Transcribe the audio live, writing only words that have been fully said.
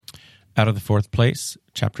Out of the Fourth Place,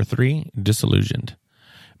 Chapter 3, Disillusioned.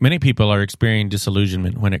 Many people are experiencing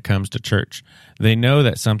disillusionment when it comes to church. They know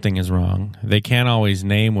that something is wrong. They can't always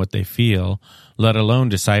name what they feel, let alone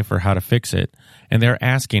decipher how to fix it, and they're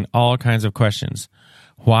asking all kinds of questions.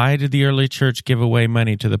 Why did the early church give away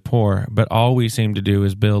money to the poor, but all we seem to do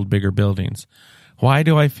is build bigger buildings? Why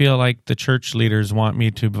do I feel like the church leaders want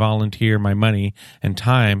me to volunteer my money and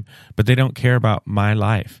time, but they don't care about my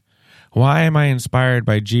life? Why am I inspired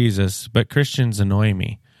by Jesus, but Christians annoy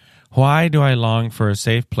me? Why do I long for a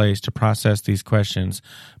safe place to process these questions,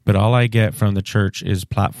 but all I get from the church is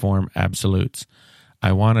platform absolutes?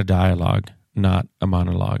 I want a dialogue, not a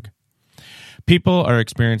monologue. People are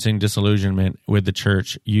experiencing disillusionment with the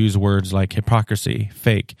church use words like hypocrisy,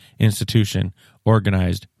 fake, institution,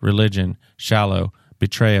 organized, religion, shallow,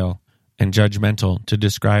 betrayal, and judgmental to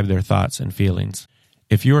describe their thoughts and feelings.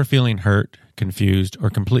 If you are feeling hurt, confused, or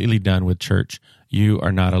completely done with church, you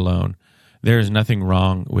are not alone. There is nothing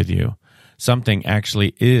wrong with you. Something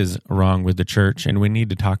actually is wrong with the church, and we need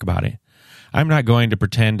to talk about it. I'm not going to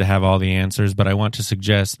pretend to have all the answers, but I want to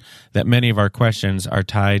suggest that many of our questions are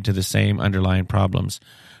tied to the same underlying problems.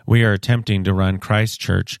 We are attempting to run Christ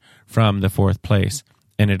Church from the fourth place,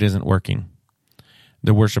 and it isn't working.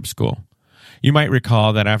 The worship school. You might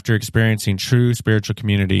recall that after experiencing true spiritual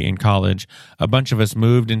community in college, a bunch of us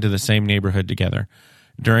moved into the same neighborhood together.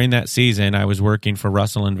 During that season, I was working for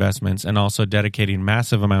Russell Investments and also dedicating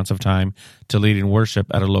massive amounts of time to leading worship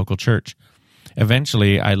at a local church.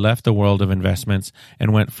 Eventually, I left the world of investments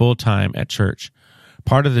and went full-time at church.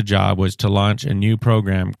 Part of the job was to launch a new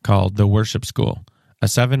program called The Worship School, a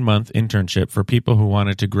 7-month internship for people who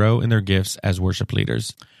wanted to grow in their gifts as worship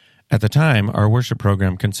leaders. At the time, our worship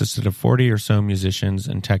program consisted of 40 or so musicians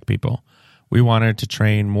and tech people. We wanted to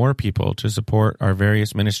train more people to support our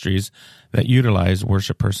various ministries that utilize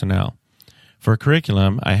worship personnel. For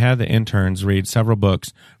curriculum, I had the interns read several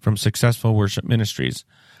books from successful worship ministries.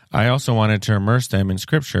 I also wanted to immerse them in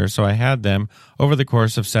Scripture, so I had them, over the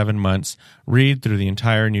course of 7 months, read through the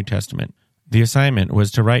entire New Testament. The assignment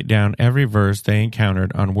was to write down every verse they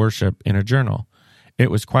encountered on worship in a journal.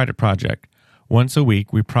 It was quite a project. Once a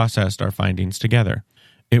week, we processed our findings together.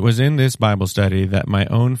 It was in this Bible study that my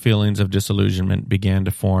own feelings of disillusionment began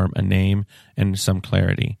to form a name and some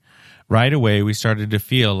clarity. Right away, we started to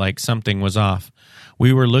feel like something was off.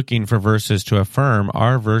 We were looking for verses to affirm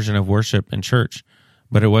our version of worship in church,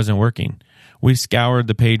 but it wasn't working. We scoured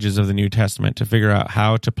the pages of the New Testament to figure out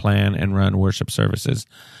how to plan and run worship services,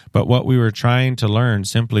 but what we were trying to learn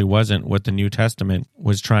simply wasn't what the New Testament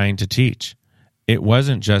was trying to teach. It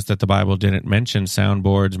wasn't just that the Bible didn't mention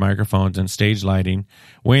soundboards, microphones, and stage lighting.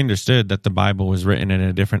 We understood that the Bible was written in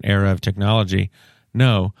a different era of technology.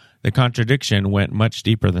 No, the contradiction went much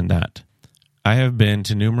deeper than that. I have been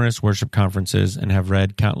to numerous worship conferences and have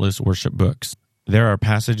read countless worship books. There are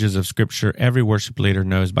passages of Scripture every worship leader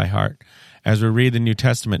knows by heart. As we read the New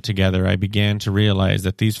Testament together, I began to realize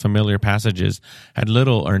that these familiar passages had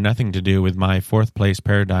little or nothing to do with my fourth place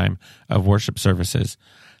paradigm of worship services.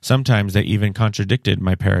 Sometimes they even contradicted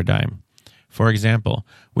my paradigm. For example,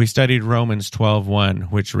 we studied Romans 12:1,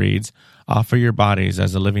 which reads, "Offer your bodies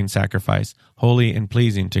as a living sacrifice, holy and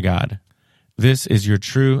pleasing to God. This is your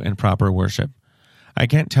true and proper worship." I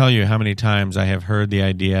can't tell you how many times I have heard the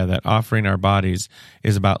idea that offering our bodies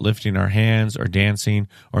is about lifting our hands or dancing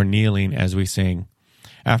or kneeling as we sing.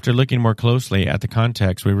 After looking more closely at the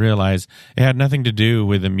context, we realize it had nothing to do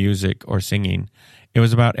with the music or singing. It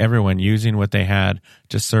was about everyone using what they had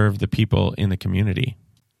to serve the people in the community.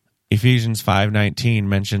 Ephesians 5:19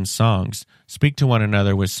 mentions songs. Speak to one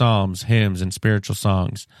another with psalms, hymns, and spiritual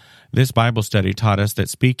songs. This Bible study taught us that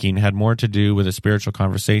speaking had more to do with a spiritual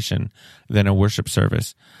conversation than a worship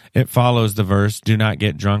service. It follows the verse, "Do not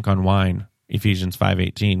get drunk on wine," Ephesians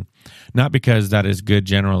 5:18. Not because that is good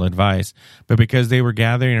general advice, but because they were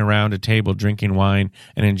gathering around a table drinking wine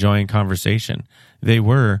and enjoying conversation. They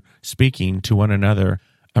were speaking to one another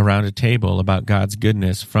around a table about God's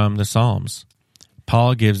goodness from the Psalms.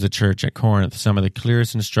 Paul gives the church at Corinth some of the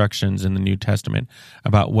clearest instructions in the New Testament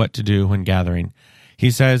about what to do when gathering.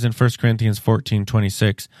 He says in 1 Corinthians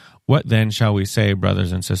 14:26, "What then shall we say,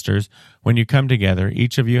 brothers and sisters? When you come together,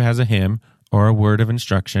 each of you has a hymn or a word of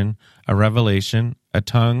instruction, a revelation, a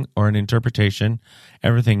tongue, or an interpretation.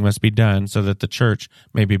 Everything must be done so that the church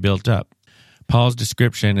may be built up." Paul's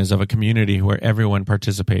description is of a community where everyone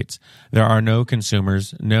participates. There are no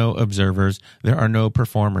consumers, no observers, there are no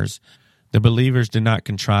performers. The believers did not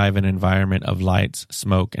contrive an environment of lights,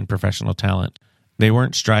 smoke, and professional talent. They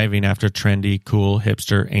weren't striving after trendy, cool,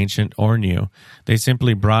 hipster, ancient, or new. They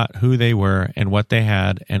simply brought who they were and what they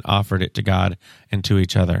had and offered it to God and to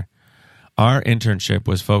each other. Our internship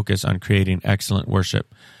was focused on creating excellent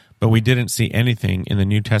worship, but we didn't see anything in the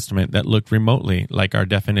New Testament that looked remotely like our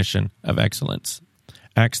definition of excellence.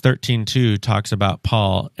 Acts 13:2 talks about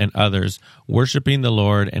Paul and others worshiping the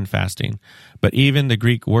Lord and fasting, but even the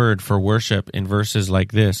Greek word for worship in verses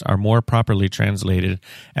like this are more properly translated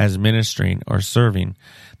as ministering or serving.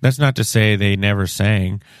 That's not to say they never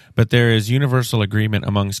sang, but there is universal agreement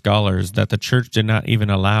among scholars that the church did not even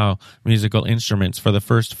allow musical instruments for the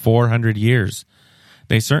first 400 years.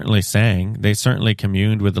 They certainly sang, they certainly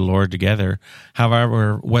communed with the Lord together.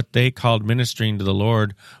 However, what they called ministering to the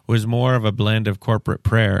Lord was more of a blend of corporate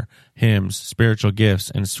prayer, hymns, spiritual gifts,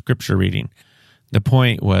 and scripture reading. The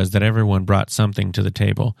point was that everyone brought something to the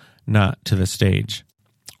table, not to the stage.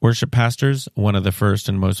 Worship pastors, one of the first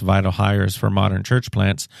and most vital hires for modern church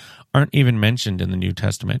plants, aren't even mentioned in the New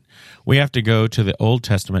Testament. We have to go to the Old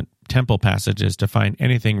Testament temple passages to find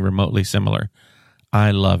anything remotely similar.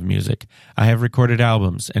 I love music. I have recorded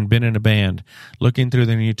albums and been in a band. Looking through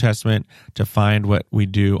the New Testament to find what we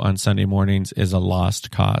do on Sunday mornings is a lost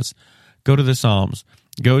cause. Go to the Psalms.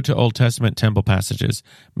 Go to Old Testament temple passages.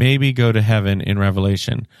 Maybe go to heaven in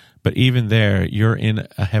Revelation. But even there, you're in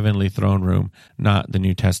a heavenly throne room, not the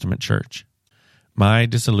New Testament church. My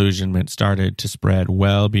disillusionment started to spread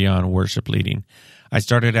well beyond worship leading. I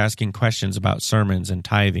started asking questions about sermons and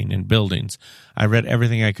tithing and buildings. I read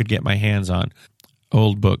everything I could get my hands on.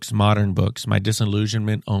 Old books, modern books. My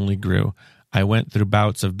disillusionment only grew. I went through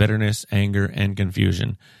bouts of bitterness, anger, and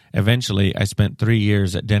confusion. Eventually, I spent 3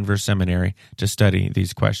 years at Denver Seminary to study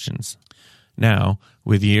these questions. Now,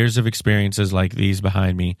 with years of experiences like these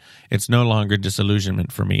behind me, it's no longer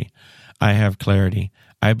disillusionment for me. I have clarity.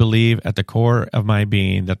 I believe at the core of my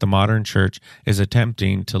being that the modern church is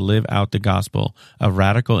attempting to live out the gospel of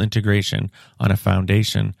radical integration on a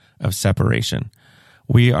foundation of separation.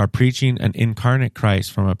 We are preaching an incarnate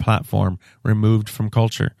Christ from a platform removed from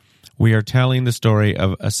culture. We are telling the story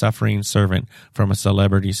of a suffering servant from a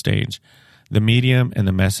celebrity stage. The medium and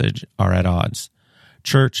the message are at odds.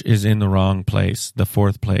 Church is in the wrong place, the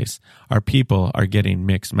fourth place. Our people are getting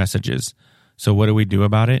mixed messages. So what do we do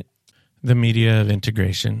about it? The media of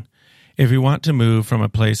integration. If we want to move from a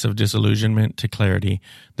place of disillusionment to clarity,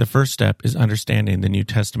 the first step is understanding the New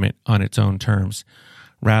Testament on its own terms.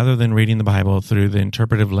 Rather than reading the Bible through the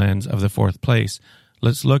interpretive lens of the fourth place,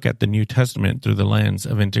 let's look at the New Testament through the lens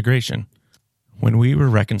of integration. When we were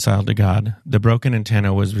reconciled to God, the broken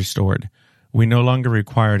antenna was restored. We no longer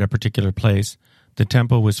required a particular place. The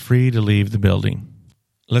temple was free to leave the building.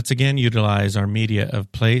 Let's again utilize our media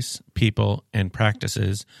of place, people, and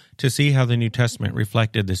practices to see how the New Testament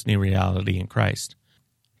reflected this new reality in Christ.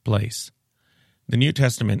 Place. The New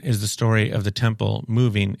Testament is the story of the temple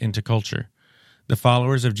moving into culture. The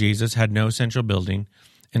followers of Jesus had no central building.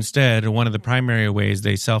 Instead, one of the primary ways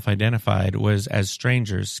they self-identified was as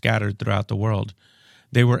strangers scattered throughout the world.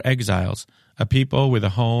 They were exiles, a people with a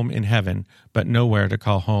home in heaven, but nowhere to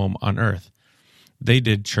call home on earth. They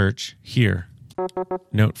did church here.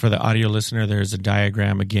 Note for the audio listener, there's a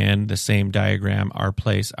diagram again, the same diagram, our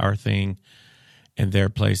place, our thing, and their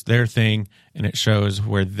place, their thing, and it shows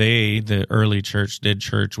where the early church, did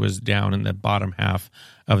church was down in the bottom half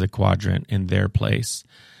of the quadrant in their place.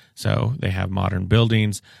 So they have modern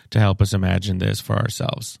buildings to help us imagine this for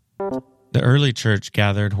ourselves. The early church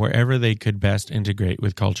gathered wherever they could best integrate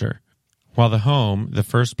with culture. While the home, the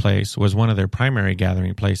first place, was one of their primary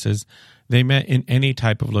gathering places, they met in any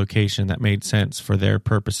type of location that made sense for their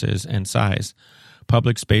purposes and size.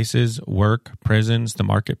 Public spaces, work, prisons, the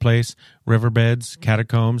marketplace, riverbeds,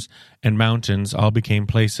 catacombs, and mountains all became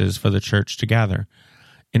places for the church to gather.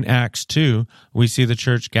 In Acts 2, we see the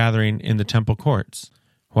church gathering in the temple courts.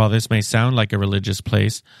 While this may sound like a religious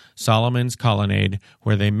place, Solomon's colonnade,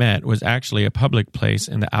 where they met, was actually a public place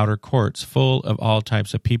in the outer courts full of all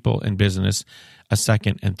types of people and business, a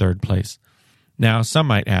second and third place. Now, some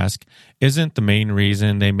might ask, isn't the main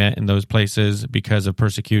reason they met in those places because of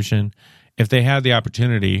persecution? If they had the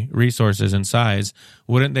opportunity, resources, and size,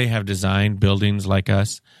 wouldn't they have designed buildings like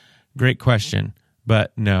us? Great question,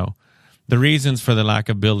 but no. The reasons for the lack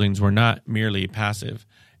of buildings were not merely passive.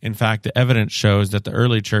 In fact, the evidence shows that the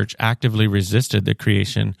early church actively resisted the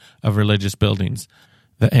creation of religious buildings.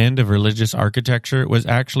 The end of religious architecture was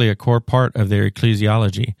actually a core part of their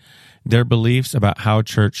ecclesiology, their beliefs about how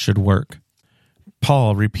church should work.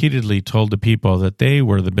 Paul repeatedly told the people that they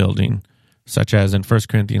were the building, such as in 1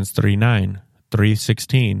 Corinthians 3:9,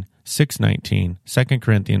 3:16, 6:19, 2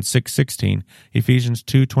 Corinthians 6:16, Ephesians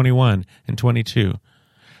 2:21 and 22.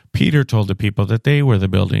 Peter told the people that they were the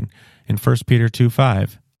building in 1 Peter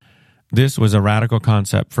 2:5. This was a radical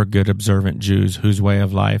concept for good observant Jews whose way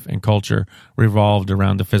of life and culture revolved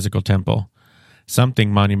around the physical temple.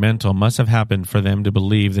 Something monumental must have happened for them to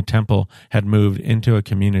believe the temple had moved into a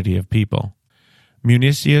community of people.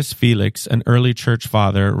 Municius Felix, an early church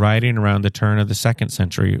father writing around the turn of the 2nd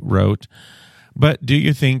century, wrote, "But do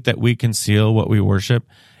you think that we conceal what we worship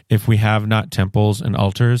if we have not temples and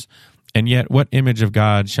altars? And yet what image of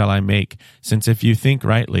God shall I make, since if you think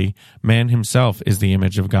rightly, man himself is the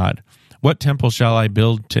image of God? What temple shall I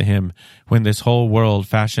build to him when this whole world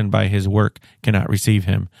fashioned by his work cannot receive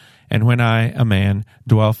him? And when I, a man,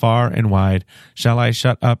 dwell far and wide, shall I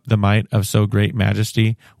shut up the might of so great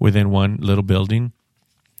majesty within one little building?"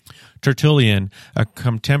 Tertullian, a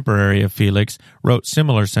contemporary of Felix, wrote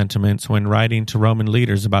similar sentiments when writing to Roman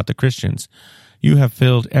leaders about the Christians. "You have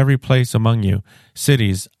filled every place among you,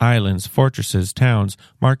 cities, islands, fortresses, towns,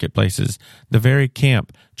 marketplaces, the very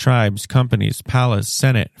camp, tribes, companies, palace,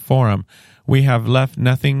 senate, forum. We have left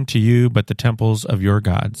nothing to you but the temples of your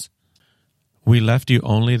gods." We left you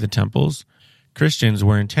only the temples? Christians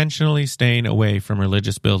were intentionally staying away from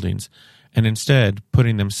religious buildings and instead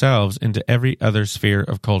putting themselves into every other sphere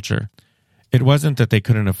of culture. It wasn't that they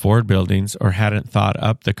couldn't afford buildings or hadn't thought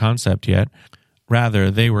up the concept yet.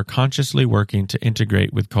 Rather, they were consciously working to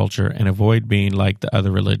integrate with culture and avoid being like the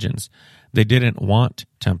other religions. They didn't want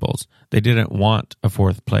temples. They didn't want a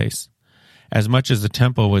fourth place. As much as the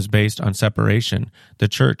temple was based on separation, the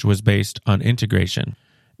church was based on integration.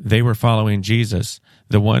 They were following Jesus,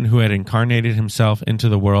 the one who had incarnated himself into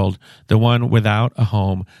the world, the one without a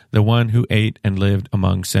home, the one who ate and lived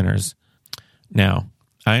among sinners. Now,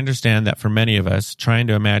 I understand that for many of us, trying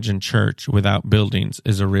to imagine church without buildings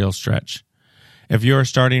is a real stretch. If you are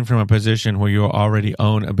starting from a position where you already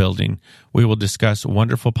own a building, we will discuss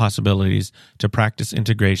wonderful possibilities to practice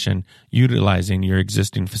integration utilizing your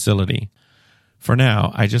existing facility. For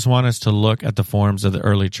now, I just want us to look at the forms of the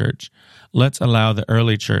early church. Let's allow the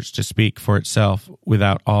early church to speak for itself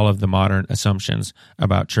without all of the modern assumptions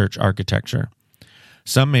about church architecture.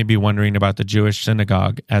 Some may be wondering about the Jewish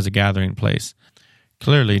synagogue as a gathering place.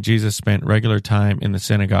 Clearly, Jesus spent regular time in the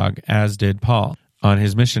synagogue, as did Paul, on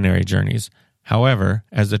his missionary journeys. However,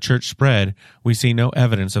 as the church spread, we see no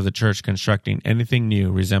evidence of the church constructing anything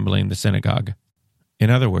new resembling the synagogue. In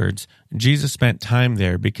other words, Jesus spent time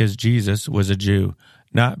there because Jesus was a Jew,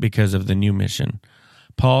 not because of the new mission.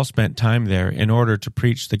 Paul spent time there in order to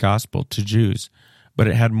preach the gospel to Jews, but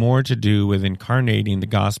it had more to do with incarnating the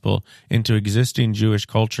gospel into existing Jewish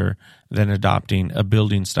culture than adopting a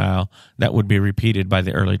building style that would be repeated by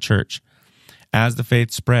the early church. As the faith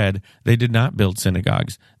spread, they did not build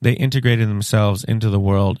synagogues. They integrated themselves into the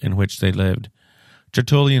world in which they lived.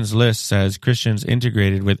 Tertullian's list says Christians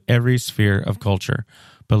integrated with every sphere of culture: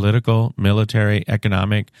 political, military,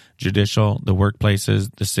 economic, judicial, the workplaces,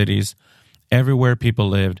 the cities. Everywhere people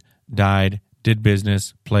lived, died, did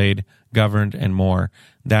business, played, governed, and more.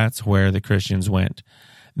 That's where the Christians went.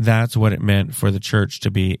 That's what it meant for the church to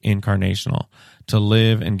be incarnational, to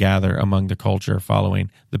live and gather among the culture following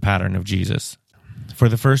the pattern of Jesus. For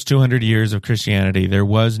the first 200 years of Christianity, there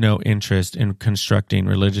was no interest in constructing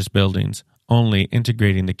religious buildings, only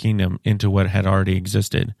integrating the kingdom into what had already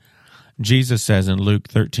existed. Jesus says in Luke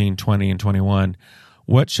 13:20 and 21,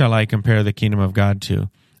 "What shall I compare the kingdom of God to?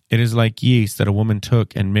 It is like yeast that a woman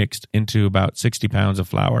took and mixed into about 60 pounds of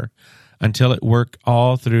flour, until it worked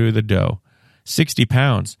all through the dough." 60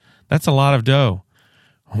 pounds. That's a lot of dough.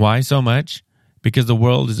 Why so much? Because the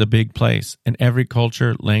world is a big place, and every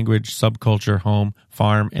culture, language, subculture, home,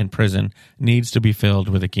 farm, and prison needs to be filled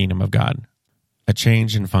with the kingdom of God. A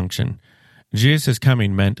change in function. Jesus'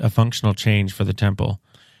 coming meant a functional change for the temple.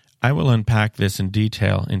 I will unpack this in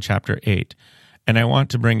detail in chapter 8, and I want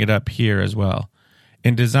to bring it up here as well.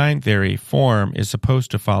 In design theory, form is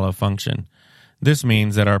supposed to follow function. This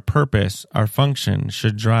means that our purpose, our function,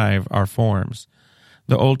 should drive our forms.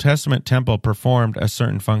 The Old Testament temple performed a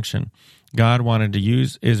certain function. God wanted to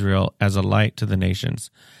use Israel as a light to the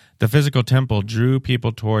nations. The physical temple drew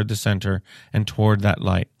people toward the center and toward that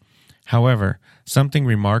light. However, something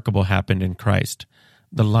remarkable happened in Christ.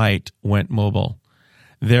 The light went mobile.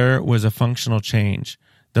 There was a functional change.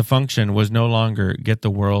 The function was no longer get the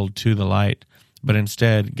world to the light, but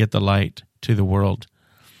instead get the light to the world.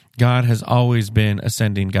 God has always been a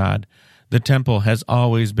sending God. The temple has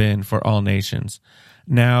always been for all nations.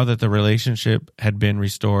 Now that the relationship had been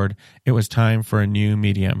restored, it was time for a new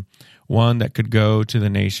medium, one that could go to the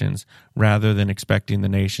nations rather than expecting the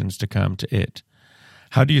nations to come to it.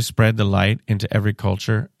 How do you spread the light into every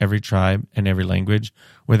culture, every tribe, and every language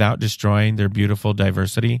without destroying their beautiful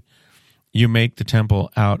diversity? You make the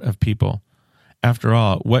temple out of people. After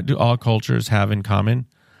all, what do all cultures have in common?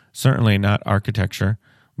 Certainly not architecture.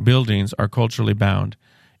 Buildings are culturally bound.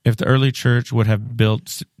 If the early church would have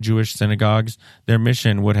built Jewish synagogues, their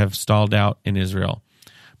mission would have stalled out in Israel.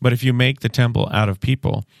 But if you make the temple out of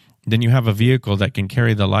people, then you have a vehicle that can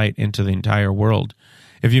carry the light into the entire world.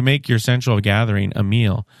 If you make your central gathering a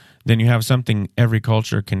meal, then you have something every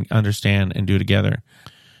culture can understand and do together.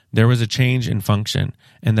 There was a change in function,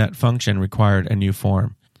 and that function required a new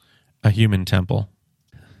form, a human temple.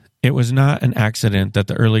 It was not an accident that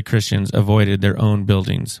the early Christians avoided their own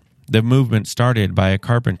buildings. The movement started by a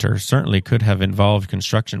carpenter certainly could have involved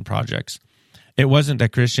construction projects. It wasn't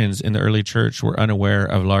that Christians in the early church were unaware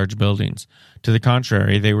of large buildings. To the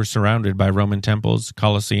contrary, they were surrounded by Roman temples,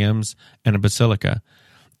 colosseums, and a basilica.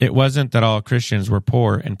 It wasn't that all Christians were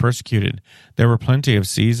poor and persecuted. There were plenty of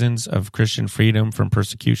seasons of Christian freedom from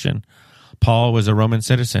persecution. Paul was a Roman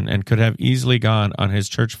citizen and could have easily gone on his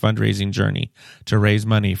church fundraising journey to raise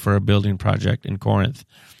money for a building project in Corinth,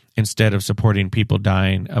 instead of supporting people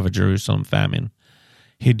dying of a Jerusalem famine.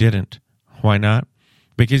 He didn't. Why not?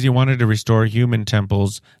 Because he wanted to restore human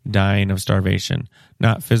temples dying of starvation,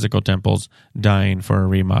 not physical temples dying for a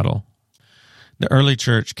remodel. The early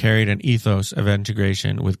church carried an ethos of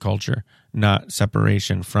integration with culture, not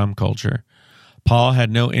separation from culture. Paul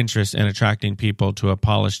had no interest in attracting people to a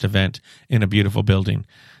polished event in a beautiful building.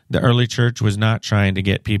 The early church was not trying to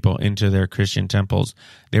get people into their Christian temples.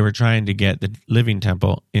 They were trying to get the living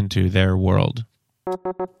temple into their world.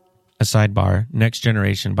 A sidebar, Next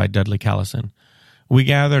Generation by Dudley Callison. We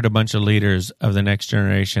gathered a bunch of leaders of the next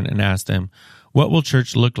generation and asked them, what will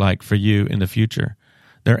church look like for you in the future?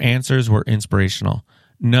 Their answers were inspirational.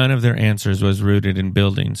 None of their answers was rooted in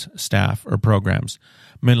buildings, staff, or programs.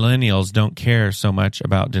 Millennials don't care so much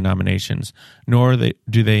about denominations, nor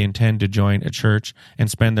do they intend to join a church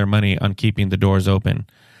and spend their money on keeping the doors open.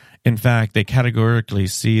 In fact, they categorically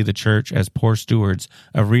see the church as poor stewards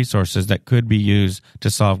of resources that could be used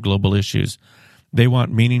to solve global issues. They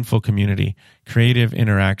want meaningful community, creative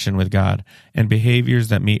interaction with God, and behaviors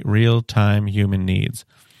that meet real-time human needs.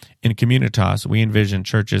 In Communitas, we envision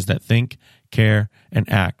churches that think, care, and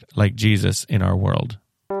act like Jesus in our world.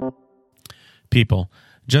 People.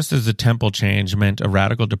 Just as the temple change meant a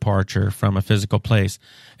radical departure from a physical place,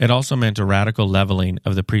 it also meant a radical leveling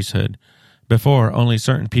of the priesthood. Before, only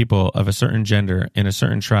certain people of a certain gender in a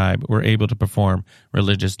certain tribe were able to perform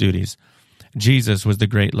religious duties. Jesus was the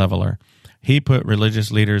great leveler. He put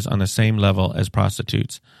religious leaders on the same level as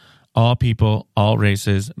prostitutes. All people, all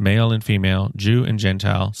races, male and female, Jew and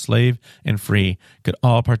Gentile, slave and free, could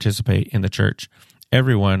all participate in the church.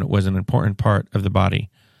 Everyone was an important part of the body.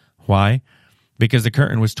 Why? Because the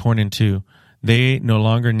curtain was torn in two. They no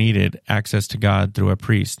longer needed access to God through a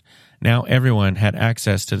priest. Now everyone had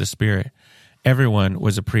access to the Spirit. Everyone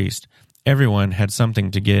was a priest. Everyone had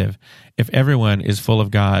something to give. If everyone is full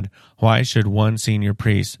of God, why should one senior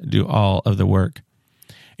priest do all of the work?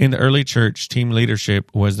 In the early church, team leadership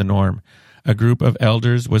was the norm. A group of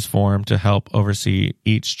elders was formed to help oversee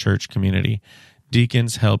each church community.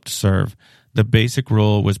 Deacons helped serve. The basic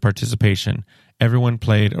rule was participation. Everyone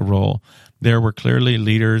played a role. There were clearly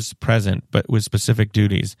leaders present, but with specific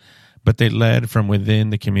duties. But they led from within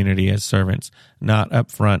the community as servants, not up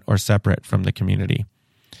front or separate from the community.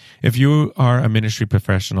 If you are a ministry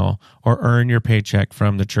professional or earn your paycheck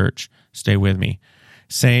from the church, stay with me.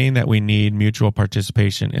 Saying that we need mutual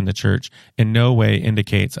participation in the church in no way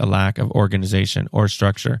indicates a lack of organization or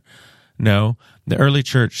structure. No, the early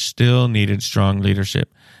church still needed strong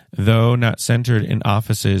leadership. Though not centered in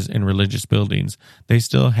offices in religious buildings, they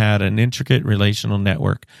still had an intricate relational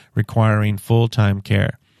network requiring full-time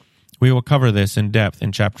care. We will cover this in depth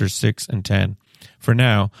in chapters 6 and 10. For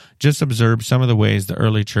now, just observe some of the ways the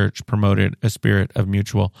early church promoted a spirit of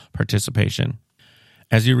mutual participation.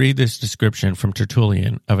 As you read this description from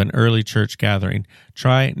Tertullian of an early church gathering,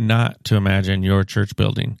 try not to imagine your church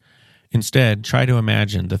building. Instead, try to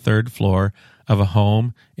imagine the third floor of a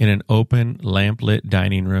home in an open, lamp-lit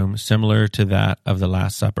dining room similar to that of the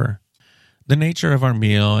Last Supper. The nature of our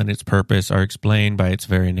meal and its purpose are explained by its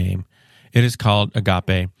very name. It is called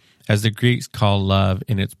agape, as the Greeks call love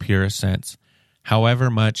in its purest sense. However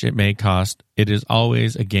much it may cost, it is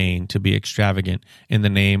always a gain to be extravagant in the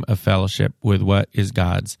name of fellowship with what is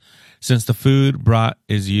God's, since the food brought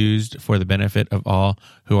is used for the benefit of all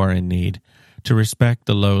who are in need. To respect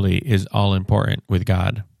the lowly is all important with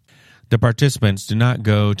God. The participants do not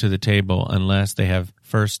go to the table unless they have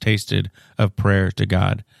first tasted of prayer to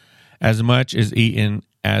God. As much is eaten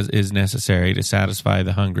as is necessary to satisfy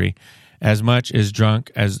the hungry, as much is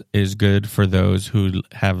drunk as is good for those who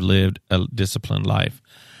have lived a disciplined life.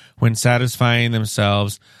 When satisfying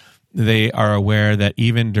themselves, they are aware that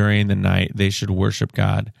even during the night they should worship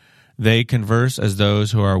God. They converse as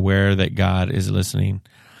those who are aware that God is listening.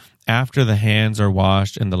 After the hands are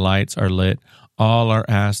washed and the lights are lit, all are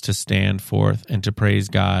asked to stand forth and to praise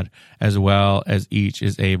God as well as each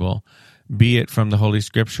is able, be it from the Holy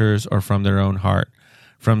Scriptures or from their own heart.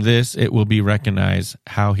 From this it will be recognized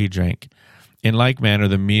how he drank. In like manner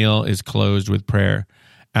the meal is closed with prayer.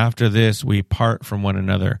 After this we part from one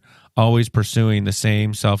another, always pursuing the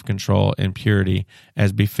same self-control and purity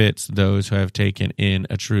as befits those who have taken in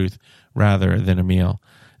a truth rather than a meal.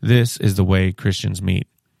 This is the way Christians meet.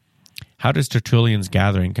 How does Tertullian's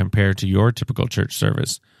gathering compare to your typical church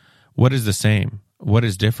service? What is the same? What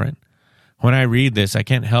is different? When I read this, I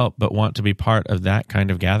can't help but want to be part of that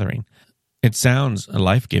kind of gathering. It sounds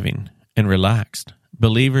life-giving and relaxed.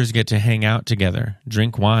 Believers get to hang out together,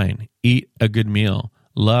 drink wine, eat a good meal,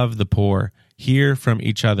 love the poor, hear from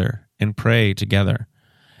each other, and pray together.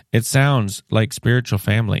 It sounds like spiritual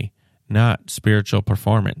family, not spiritual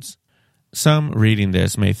performance. Some reading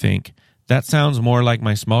this may think, that sounds more like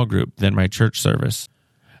my small group than my church service.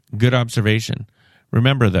 Good observation.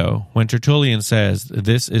 Remember, though, when Tertullian says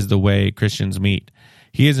this is the way Christians meet,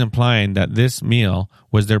 he is implying that this meal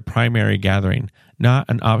was their primary gathering, not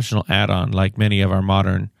an optional add-on like many of our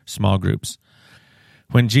modern small groups.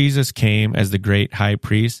 When Jesus came as the great high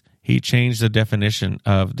priest, he changed the definition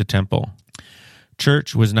of the temple.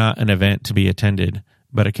 Church was not an event to be attended,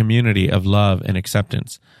 but a community of love and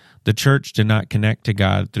acceptance. The church did not connect to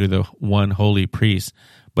God through the one holy priest,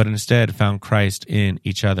 but instead found Christ in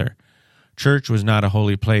each other. Church was not a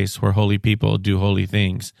holy place where holy people do holy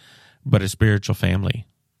things, but a spiritual family.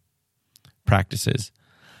 Practices.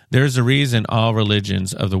 There is a reason all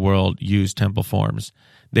religions of the world use temple forms.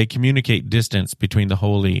 They communicate distance between the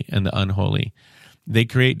holy and the unholy. They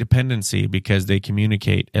create dependency because they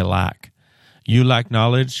communicate a lack. You lack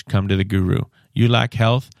knowledge, come to the guru. You lack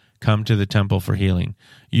health, come to the temple for healing.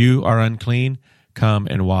 You are unclean, come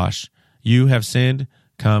and wash. You have sinned,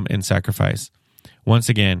 come and sacrifice. Once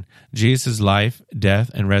again, Jesus' life,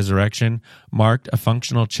 death, and resurrection marked a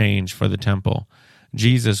functional change for the temple.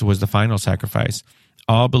 Jesus was the final sacrifice.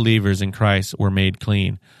 All believers in Christ were made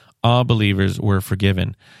clean. All believers were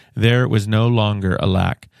forgiven. There was no longer a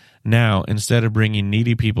lack. Now, instead of bringing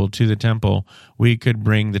needy people to the temple, we could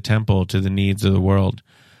bring the temple to the needs of the world.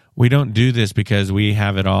 We don't do this because we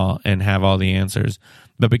have it all and have all the answers,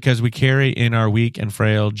 but because we carry in our weak and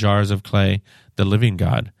frail jars of clay the living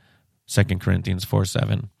God. 2 Corinthians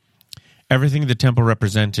 4:7. Everything the temple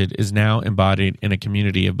represented is now embodied in a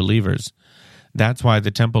community of believers. That's why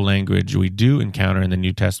the temple language we do encounter in the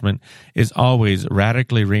New Testament is always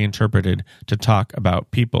radically reinterpreted to talk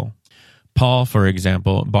about people. Paul, for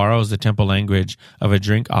example, borrows the temple language of a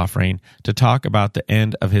drink offering to talk about the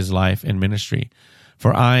end of his life and ministry.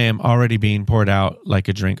 For I am already being poured out like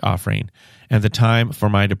a drink offering, and the time for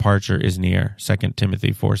my departure is near. 2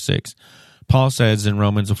 Timothy 4:6. Paul says in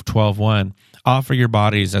Romans 12:1, offer your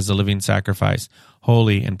bodies as a living sacrifice,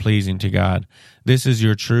 holy and pleasing to God. This is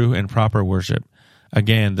your true and proper worship.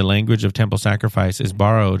 Again, the language of temple sacrifice is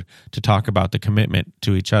borrowed to talk about the commitment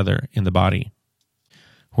to each other in the body.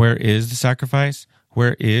 Where is the sacrifice?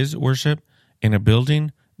 Where is worship? In a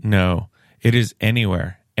building? No. It is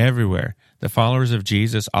anywhere, everywhere. The followers of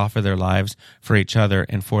Jesus offer their lives for each other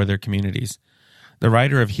and for their communities. The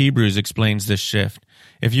writer of Hebrews explains this shift.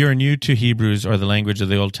 If you are new to Hebrews or the language of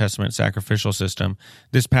the Old Testament sacrificial system,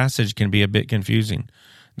 this passage can be a bit confusing.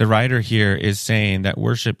 The writer here is saying that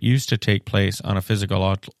worship used to take place on a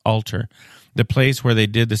physical altar, the place where they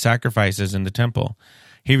did the sacrifices in the temple.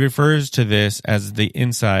 He refers to this as the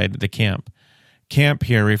inside the camp. Camp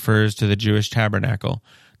here refers to the Jewish tabernacle,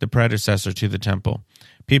 the predecessor to the temple.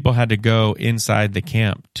 People had to go inside the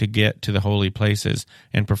camp to get to the holy places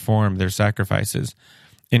and perform their sacrifices.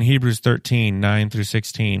 In Hebrews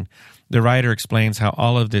 13:9-16, the writer explains how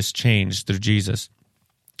all of this changed through Jesus.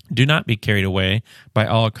 Do not be carried away by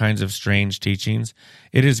all kinds of strange teachings.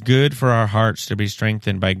 It is good for our hearts to be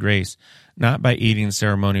strengthened by grace, not by eating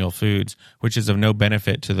ceremonial foods, which is of no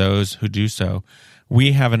benefit to those who do so.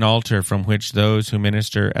 We have an altar from which those who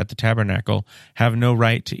minister at the tabernacle have no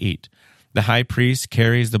right to eat. The high priest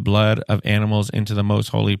carries the blood of animals into the most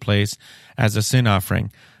holy place as a sin offering,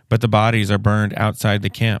 but the bodies are burned outside the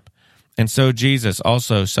camp. And so Jesus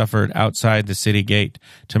also suffered outside the city gate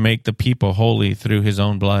to make the people holy through his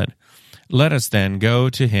own blood. Let us then go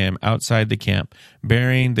to him outside the camp,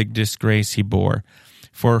 bearing the disgrace he bore.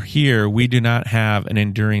 For here we do not have an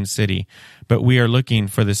enduring city, but we are looking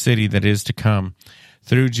for the city that is to come.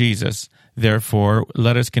 Through Jesus, therefore,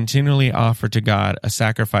 let us continually offer to God a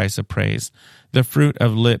sacrifice of praise, the fruit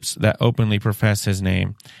of lips that openly profess his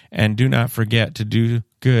name, and do not forget to do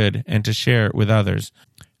good and to share it with others.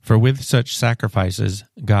 For with such sacrifices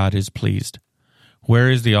God is pleased. Where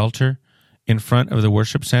is the altar? In front of the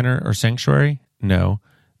worship center or sanctuary? No,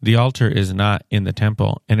 the altar is not in the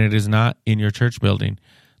temple, and it is not in your church building.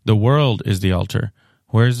 The world is the altar.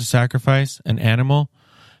 Where is the sacrifice? An animal?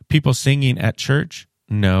 People singing at church?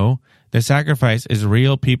 No, the sacrifice is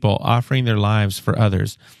real people offering their lives for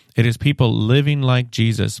others. It is people living like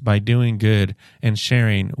Jesus by doing good and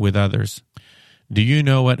sharing with others. Do you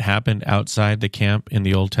know what happened outside the camp in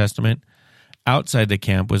the Old Testament? Outside the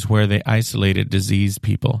camp was where they isolated diseased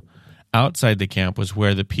people. Outside the camp was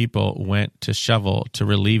where the people went to shovel to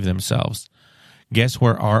relieve themselves. Guess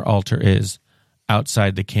where our altar is?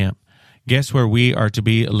 Outside the camp. Guess where we are to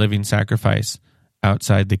be a living sacrifice?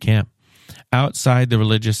 Outside the camp. Outside the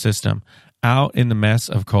religious system. Out in the mess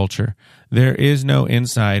of culture. There is no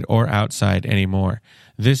inside or outside anymore.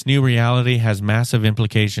 This new reality has massive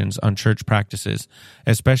implications on church practices,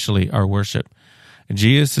 especially our worship.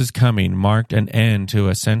 Jesus' coming marked an end to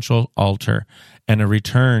a central altar and a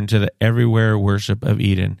return to the everywhere worship of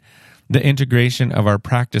Eden. The integration of our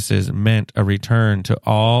practices meant a return to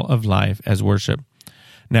all of life as worship.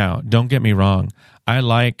 Now, don't get me wrong. I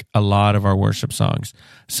like a lot of our worship songs.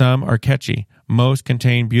 Some are catchy. Most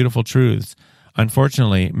contain beautiful truths.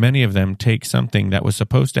 Unfortunately, many of them take something that was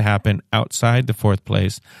supposed to happen outside the fourth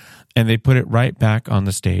place, and they put it right back on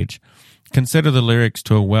the stage. Consider the lyrics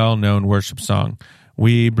to a well-known worship song.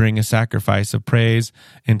 We bring a sacrifice of praise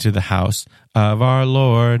into the house of our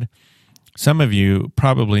Lord. Some of you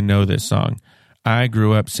probably know this song. I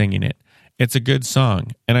grew up singing it. It's a good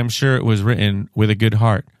song, and I'm sure it was written with a good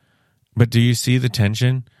heart. But do you see the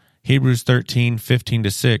tension? Hebrews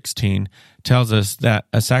 13:15-16 tells us that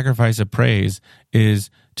a sacrifice of praise is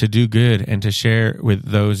to do good and to share with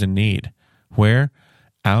those in need. Where?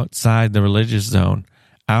 Outside the religious zone,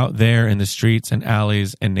 out there in the streets and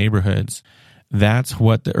alleys and neighborhoods. That's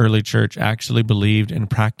what the early church actually believed and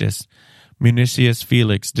practiced. Municius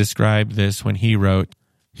Felix described this when he wrote,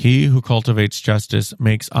 "He who cultivates justice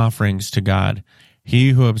makes offerings to God.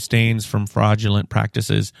 He who abstains from fraudulent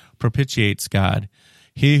practices propitiates God.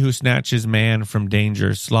 He who snatches man from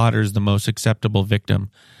danger slaughters the most acceptable victim.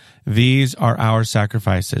 These are our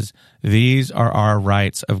sacrifices. These are our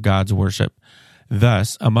rites of God's worship.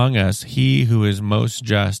 Thus, among us, he who is most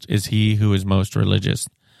just is he who is most religious."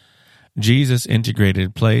 Jesus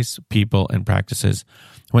integrated place, people, and practices.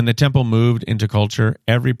 When the temple moved into culture,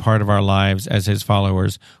 every part of our lives as his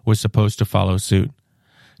followers was supposed to follow suit.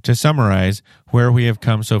 To summarize where we have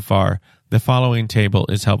come so far, the following table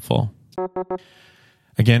is helpful.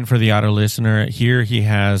 Again, for the auto listener, here he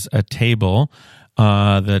has a table.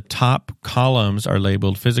 The top columns are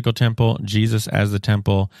labeled physical temple, Jesus as the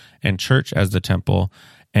temple, and church as the temple.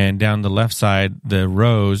 And down the left side, the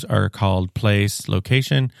rows are called place,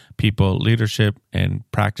 location, people, leadership, and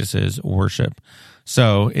practices, worship.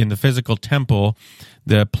 So in the physical temple,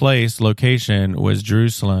 the place, location was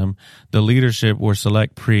Jerusalem, the leadership were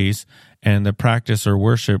select priests, and the practice or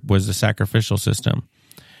worship was the sacrificial system.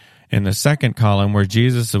 In the second column, where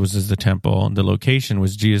Jesus was the temple, the location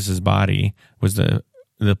was Jesus' body, was the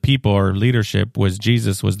people or leadership was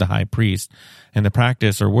Jesus was the high priest, and the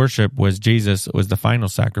practice or worship was Jesus was the final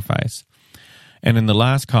sacrifice. And in the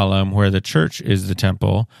last column, where the church is the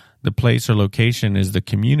temple, the place or location is the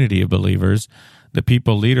community of believers, the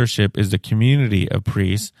people leadership is the community of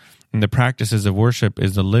priests, and the practices of worship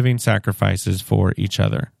is the living sacrifices for each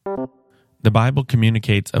other. The Bible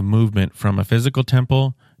communicates a movement from a physical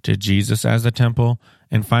temple to Jesus as the temple,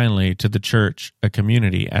 and finally to the church, a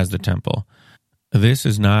community as the temple. This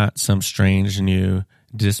is not some strange new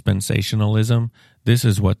dispensationalism. This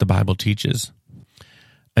is what the Bible teaches.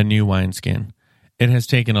 A new wineskin. It has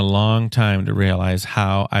taken a long time to realize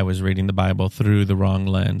how I was reading the Bible through the wrong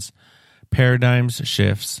lens. Paradigms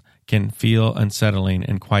shifts can feel unsettling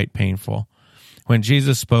and quite painful. When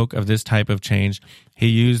Jesus spoke of this type of change, he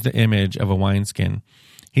used the image of a wineskin.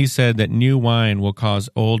 He said that new wine will cause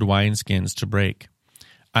old wineskins to break.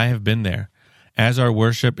 I have been there. As our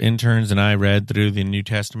worship interns and I read through the New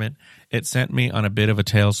Testament, it sent me on a bit of a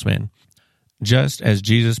tailspin. Just as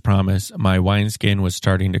Jesus promised, my wineskin was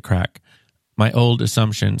starting to crack. My old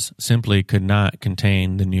assumptions simply could not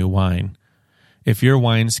contain the new wine. If your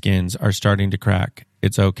wineskins are starting to crack,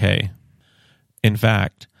 it's okay. In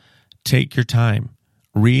fact, take your time.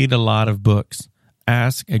 Read a lot of books.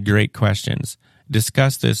 Ask great questions.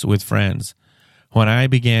 Discuss this with friends. When I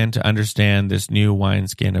began to understand this new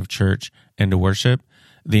wineskin of church and to worship,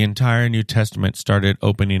 the entire New Testament started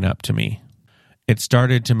opening up to me. It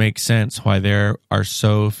started to make sense why there are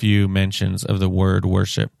so few mentions of the word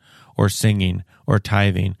worship, or singing, or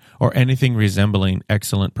tithing, or anything resembling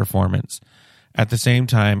excellent performance. At the same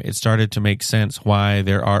time, it started to make sense why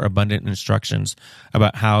there are abundant instructions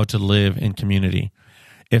about how to live in community.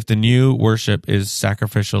 If the new worship is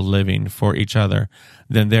sacrificial living for each other,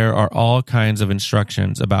 then there are all kinds of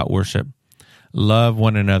instructions about worship. Love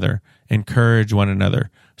one another, encourage one another,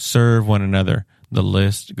 serve one another. The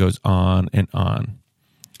list goes on and on.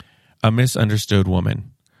 A misunderstood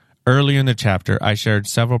woman. Earlier in the chapter, I shared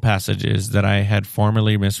several passages that I had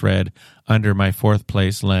formerly misread under my fourth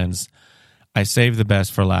place lens. I saved the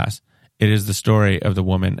best for last. It is the story of the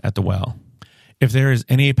woman at the well. If there is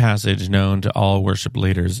any passage known to all worship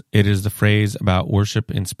leaders, it is the phrase about worship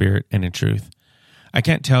in spirit and in truth. I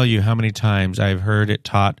can't tell you how many times I have heard it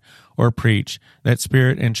taught or preached that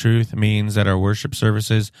spirit and truth means that our worship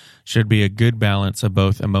services should be a good balance of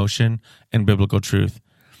both emotion and biblical truth.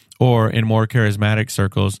 Or, in more charismatic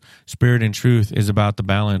circles, spirit and truth is about the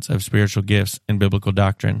balance of spiritual gifts and biblical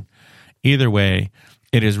doctrine. Either way,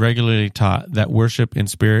 it is regularly taught that worship in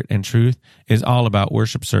spirit and truth is all about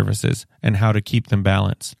worship services and how to keep them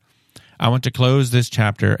balanced. I want to close this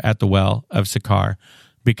chapter at the well of Sychar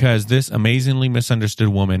because this amazingly misunderstood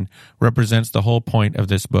woman represents the whole point of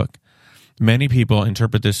this book. Many people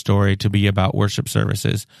interpret this story to be about worship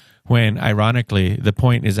services, when, ironically, the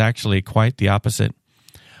point is actually quite the opposite.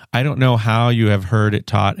 I don't know how you have heard it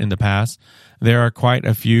taught in the past. There are quite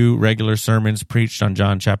a few regular sermons preached on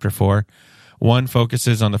John chapter 4. One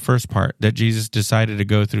focuses on the first part, that Jesus decided to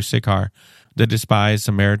go through Sychar, the despised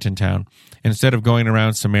Samaritan town, instead of going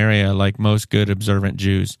around Samaria like most good observant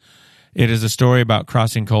Jews. It is a story about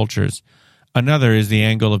crossing cultures. Another is the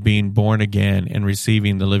angle of being born again and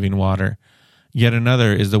receiving the living water. Yet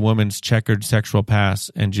another is the woman's checkered sexual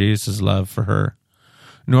past and Jesus' love for her.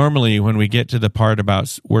 Normally, when we get to the part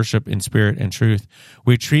about worship in spirit and truth,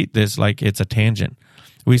 we treat this like it's a tangent.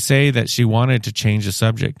 We say that she wanted to change the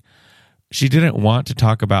subject. She didn't want to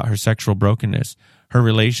talk about her sexual brokenness, her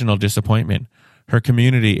relational disappointment, her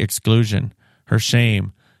community exclusion, her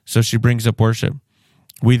shame, so she brings up worship.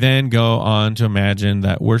 We then go on to imagine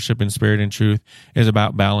that worship in spirit and truth is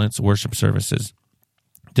about balanced worship services.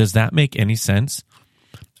 Does that make any sense?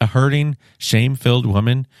 A hurting, shame-filled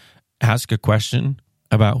woman asks a question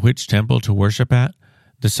about which temple to worship at,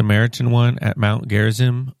 the Samaritan one at Mount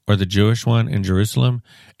Gerizim or the Jewish one in Jerusalem,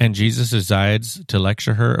 and Jesus decides to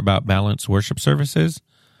lecture her about balanced worship services?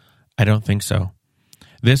 I don't think so.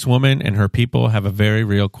 This woman and her people have a very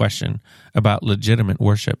real question about legitimate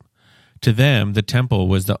worship. To them, the temple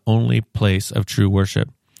was the only place of true worship.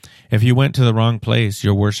 If you went to the wrong place,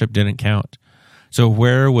 your worship didn't count. So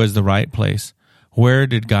where was the right place? Where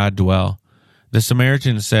did God dwell? The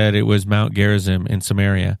Samaritans said it was Mount Gerizim in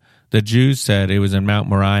Samaria. The Jews said it was in Mount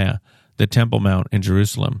Moriah, the Temple Mount in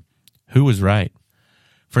Jerusalem. Who was right?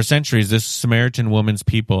 For centuries, this Samaritan woman's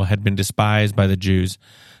people had been despised by the Jews.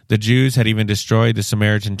 The Jews had even destroyed the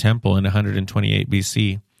Samaritan temple in 128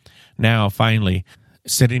 BC. Now, finally,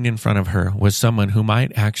 sitting in front of her was someone who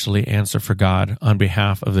might actually answer for God on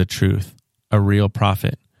behalf of the truth, a real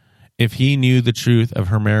prophet. If he knew the truth of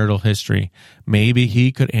her marital history, maybe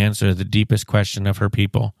he could answer the deepest question of her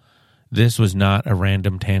people. This was not a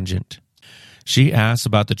random tangent. She asks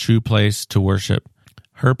about the true place to worship.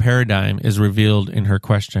 Her paradigm is revealed in her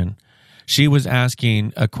question. She was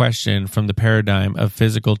asking a question from the paradigm of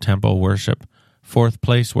physical temple worship, fourth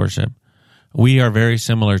place worship. We are very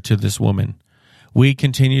similar to this woman. We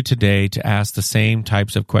continue today to ask the same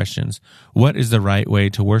types of questions. What is the right way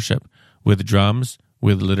to worship? With drums?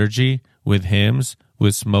 With liturgy? With hymns?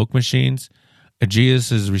 With smoke machines?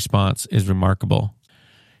 Jesus' response is remarkable.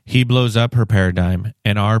 He blows up her paradigm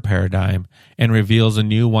and our paradigm and reveals a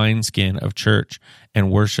new wineskin of church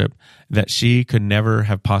and worship that she could never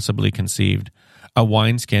have possibly conceived. A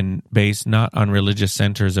wineskin based not on religious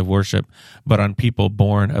centers of worship, but on people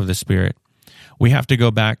born of the Spirit. We have to go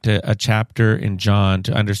back to a chapter in John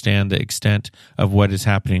to understand the extent of what is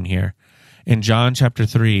happening here. In John chapter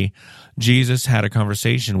 3, Jesus had a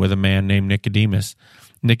conversation with a man named Nicodemus.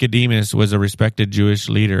 Nicodemus was a respected Jewish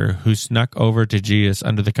leader who snuck over to Jesus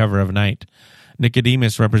under the cover of night.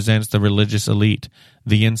 Nicodemus represents the religious elite,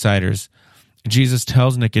 the insiders. Jesus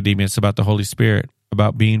tells Nicodemus about the Holy Spirit,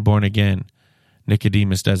 about being born again.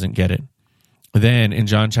 Nicodemus doesn't get it. Then, in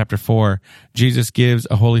John chapter 4, Jesus gives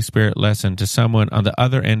a Holy Spirit lesson to someone on the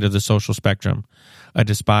other end of the social spectrum, a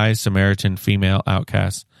despised Samaritan female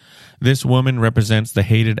outcast. This woman represents the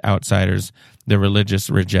hated outsiders the religious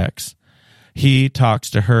rejects. He talks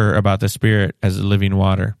to her about the Spirit as living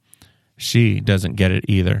water. She doesn't get it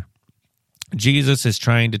either. Jesus is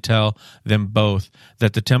trying to tell them both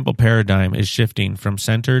that the temple paradigm is shifting from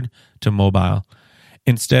centered to mobile.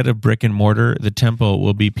 Instead of brick and mortar, the temple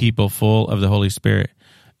will be people full of the Holy Spirit.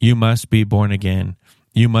 You must be born again.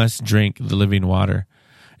 You must drink the living water.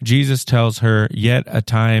 Jesus tells her, yet a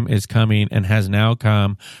time is coming and has now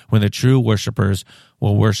come when the true worshipers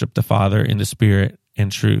will worship the Father in the Spirit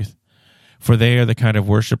and truth. For they are the kind of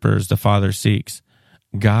worshipers the Father seeks.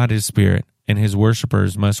 God is Spirit, and his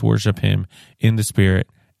worshipers must worship him in the Spirit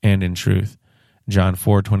and in truth. John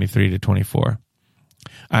 4:23-24.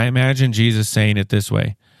 I imagine Jesus saying it this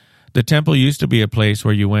way. The temple used to be a place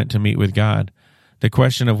where you went to meet with God. The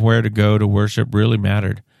question of where to go to worship really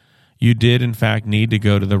mattered. You did, in fact, need to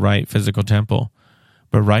go to the right physical temple.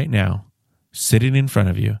 But right now, sitting in front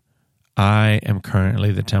of you, I am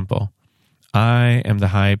currently the temple. I am the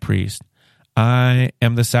high priest. I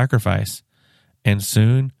am the sacrifice. And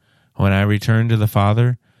soon, when I return to the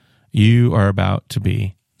Father, you are about to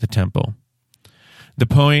be the temple. The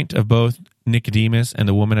point of both Nicodemus and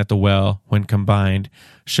the woman at the well, when combined,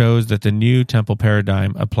 shows that the new temple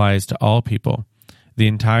paradigm applies to all people, the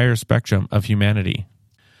entire spectrum of humanity.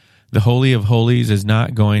 The Holy of Holies is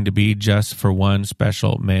not going to be just for one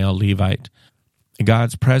special male Levite.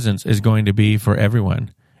 God's presence is going to be for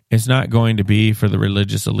everyone. It's not going to be for the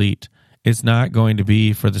religious elite. It's not going to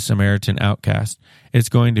be for the Samaritan outcast. It's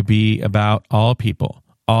going to be about all people,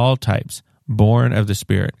 all types, born of the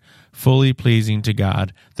Spirit, fully pleasing to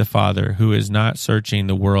God the Father, who is not searching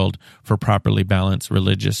the world for properly balanced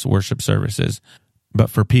religious worship services, but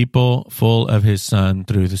for people full of his Son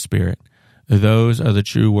through the Spirit. Those are the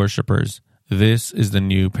true worshipers. This is the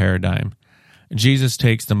new paradigm. Jesus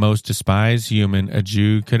takes the most despised human a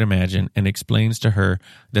Jew could imagine and explains to her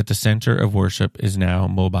that the center of worship is now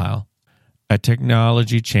mobile. A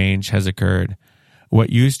technology change has occurred. What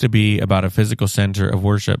used to be about a physical center of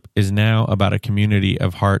worship is now about a community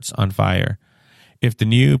of hearts on fire. If the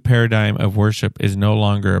new paradigm of worship is no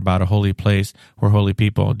longer about a holy place where holy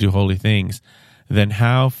people do holy things, then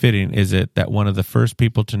how fitting is it that one of the first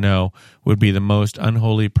people to know would be the most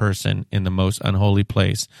unholy person in the most unholy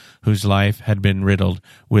place, whose life had been riddled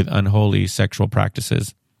with unholy sexual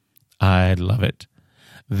practices? I love it.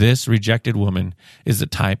 This rejected woman is the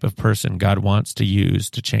type of person God wants to use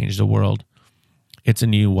to change the world. It's a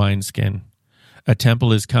new wineskin. A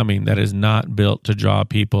temple is coming that is not built to draw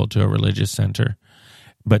people to a religious center,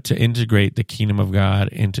 but to integrate the kingdom of God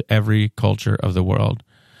into every culture of the world.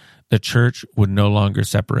 The church would no longer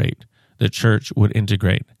separate. The church would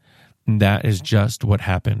integrate. And that is just what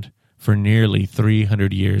happened for nearly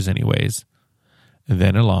 300 years anyways.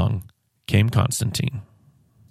 Then along came Constantine.